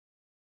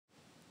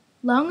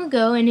Long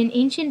ago, in an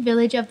ancient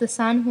village of the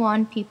San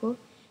Juan people,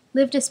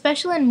 lived a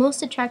special and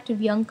most attractive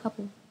young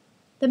couple.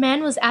 The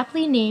man was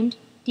aptly named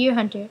Deer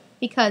Hunter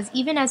because,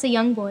 even as a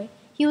young boy,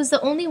 he was the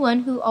only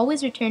one who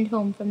always returned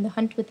home from the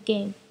hunt with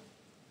game.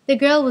 The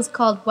girl was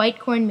called White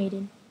Corn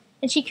Maiden,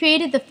 and she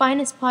created the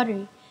finest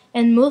pottery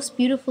and most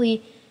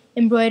beautifully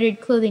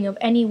embroidered clothing of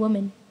any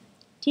woman.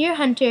 Deer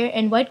Hunter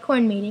and White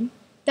Corn Maiden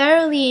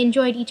thoroughly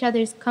enjoyed each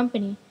other's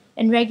company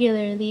and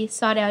regularly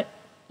sought out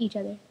each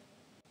other.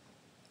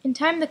 In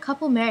time the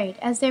couple married,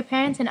 as their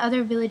parents and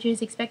other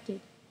villagers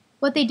expected.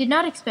 What they did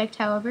not expect,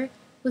 however,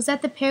 was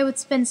that the pair would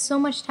spend so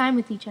much time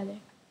with each other.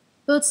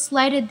 Both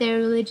slighted their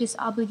religious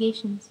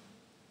obligations.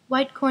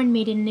 White Corn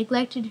Maiden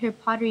neglected her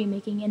pottery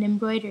making and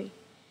embroidery,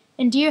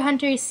 and Deer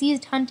Hunter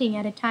ceased hunting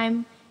at a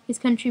time his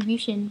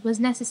contribution was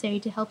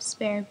necessary to help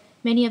spare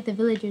many of the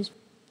villagers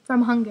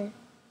from hunger.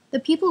 The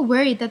people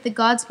worried that the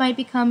gods might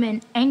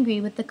become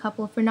angry with the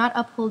couple for not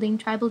upholding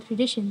tribal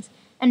traditions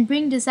and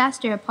bring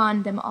disaster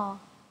upon them all.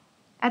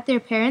 At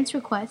their parents'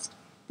 request,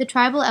 the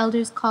tribal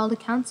elders called a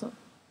council.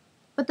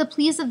 But the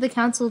pleas of the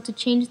council to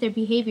change their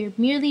behavior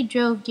merely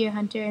drove Deer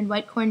Hunter and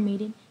White Corn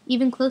Maiden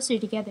even closer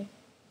together.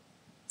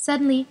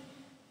 Suddenly,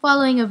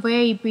 following a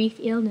very brief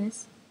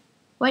illness,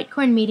 White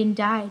Corn Maiden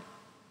died.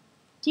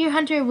 Deer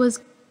Hunter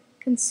was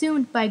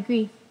consumed by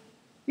grief.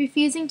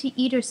 Refusing to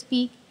eat or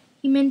speak,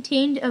 he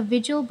maintained a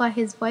vigil by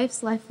his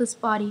wife's lifeless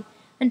body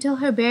until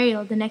her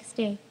burial the next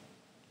day.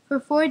 For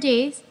 4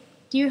 days,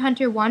 Deer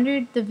Hunter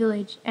wandered the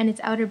village and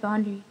its outer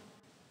boundary,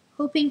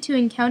 hoping to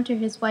encounter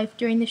his wife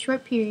during the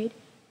short period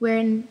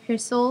wherein her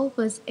soul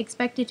was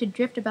expected to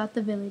drift about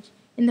the village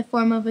in the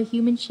form of a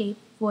human shape,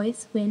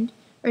 voice, wind,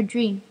 or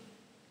dream.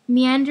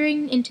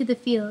 Meandering into the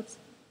fields,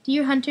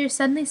 Deer Hunter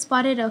suddenly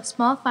spotted a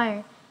small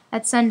fire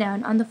at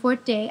sundown on the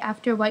 4th day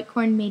after White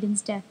Corn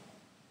Maiden's death.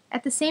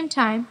 At the same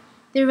time,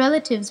 their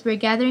relatives were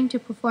gathering to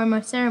perform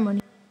a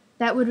ceremony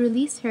that would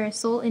release her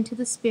soul into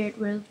the spirit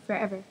world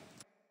forever.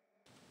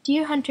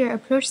 Deer Hunter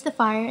approached the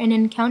fire and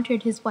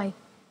encountered his wife,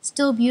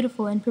 still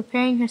beautiful and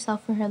preparing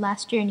herself for her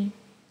last journey.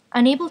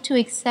 Unable to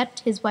accept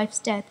his wife's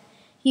death,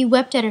 he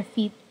wept at her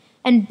feet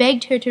and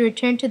begged her to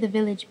return to the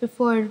village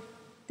before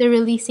the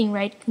releasing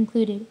rite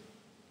concluded.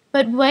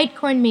 But White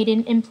Corn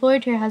Maiden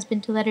implored her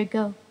husband to let her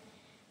go.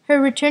 Her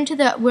return to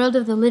the world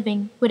of the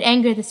living would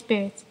anger the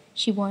spirits,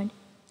 she warned,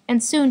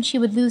 and soon she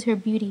would lose her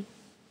beauty.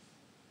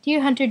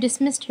 Deer Hunter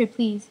dismissed her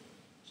pleas.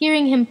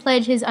 Hearing him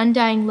pledge his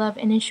undying love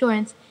and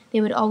assurance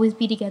they would always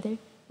be together,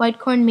 White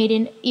Corn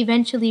Maiden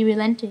eventually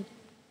relented.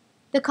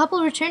 The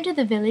couple returned to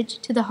the village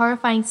to the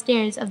horrifying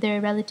stares of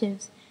their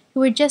relatives,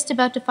 who were just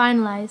about to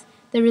finalize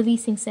the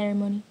releasing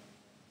ceremony.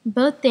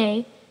 Both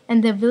they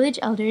and the village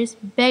elders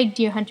begged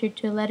Deer Hunter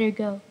to let her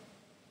go,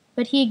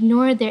 but he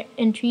ignored their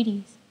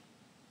entreaties.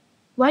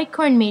 White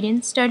Corn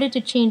Maiden started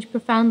to change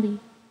profoundly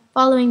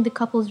following the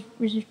couple's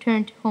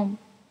return home.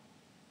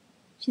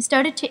 She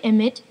started to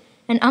emit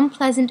an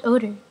unpleasant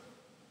odor.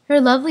 Her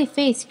lovely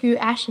face grew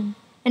ashen,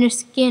 and her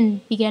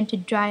skin began to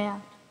dry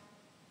out.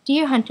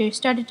 Deer Hunter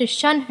started to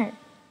shun her,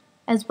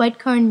 as White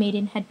Corn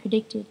Maiden had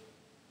predicted.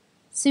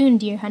 Soon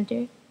Deer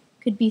Hunter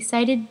could be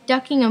sighted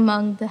ducking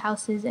among the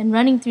houses and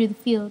running through the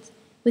fields,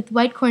 with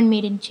White Corn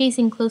Maiden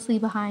chasing closely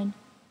behind.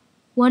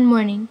 One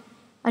morning,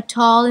 a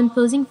tall,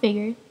 imposing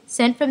figure,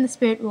 sent from the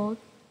spirit world,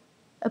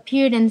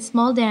 appeared in the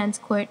small dance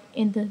court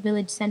in the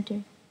village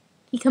center.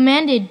 He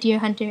commanded Deer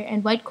Hunter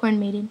and White Corn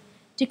Maiden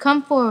to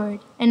come forward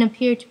and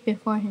appear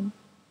before him.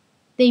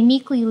 They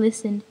meekly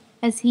listened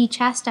as he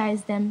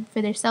chastised them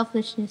for their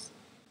selfishness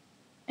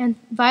and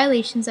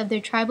violations of their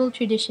tribal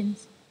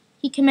traditions.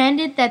 He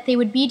commanded that they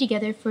would be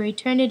together for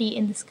eternity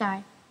in the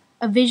sky,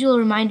 a visual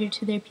reminder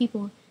to their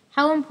people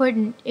how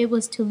important it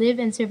was to live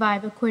and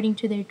survive according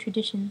to their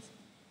traditions.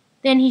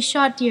 Then he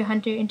shot Deer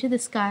Hunter into the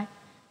sky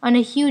on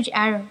a huge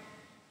arrow,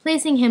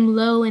 placing him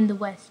low in the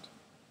west.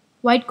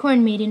 White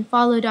Corn Maiden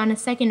followed on a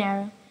second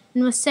arrow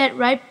and was set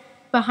right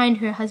behind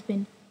her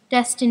husband,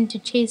 destined to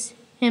chase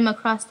him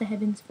across the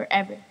heavens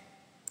forever.